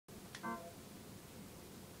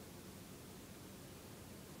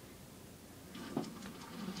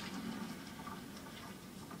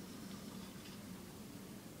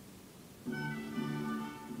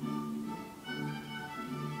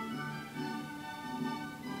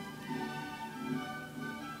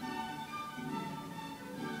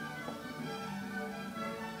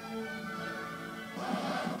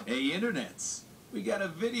Hey, internets. We got a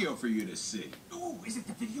video for you to see. Ooh, is it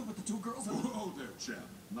the video with the two girls? Whoa there, chap.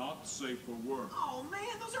 Not safe for work. Oh,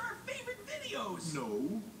 man, those are our favorite videos.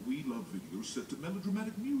 No, we love videos set to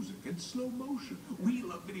melodramatic music and slow motion. We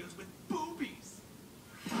love videos with boobies.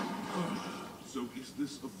 So is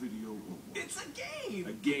this a video or what? It's a game.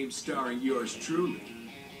 A game starring yours truly.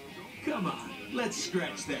 Come on, let's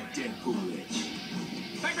scratch that deadpool itch.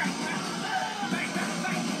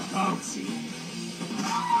 Bouncy.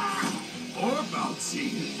 Or bouncy.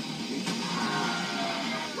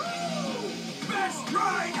 Best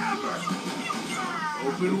ride ever!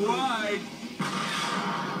 Open wide.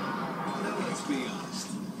 Now let's be honest.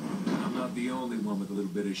 I'm not the only one with a little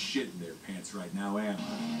bit of shit in their pants right now, am I?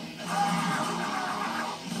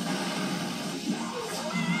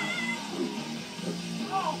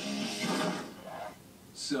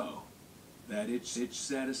 So, that itch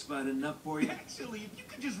satisfied enough for you? Actually, if you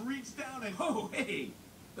could just reach down and... Oh, hey!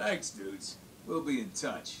 Thanks, dudes. We'll be in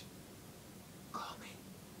touch. Call me.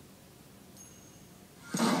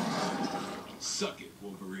 Suck it,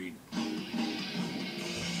 Wolverine.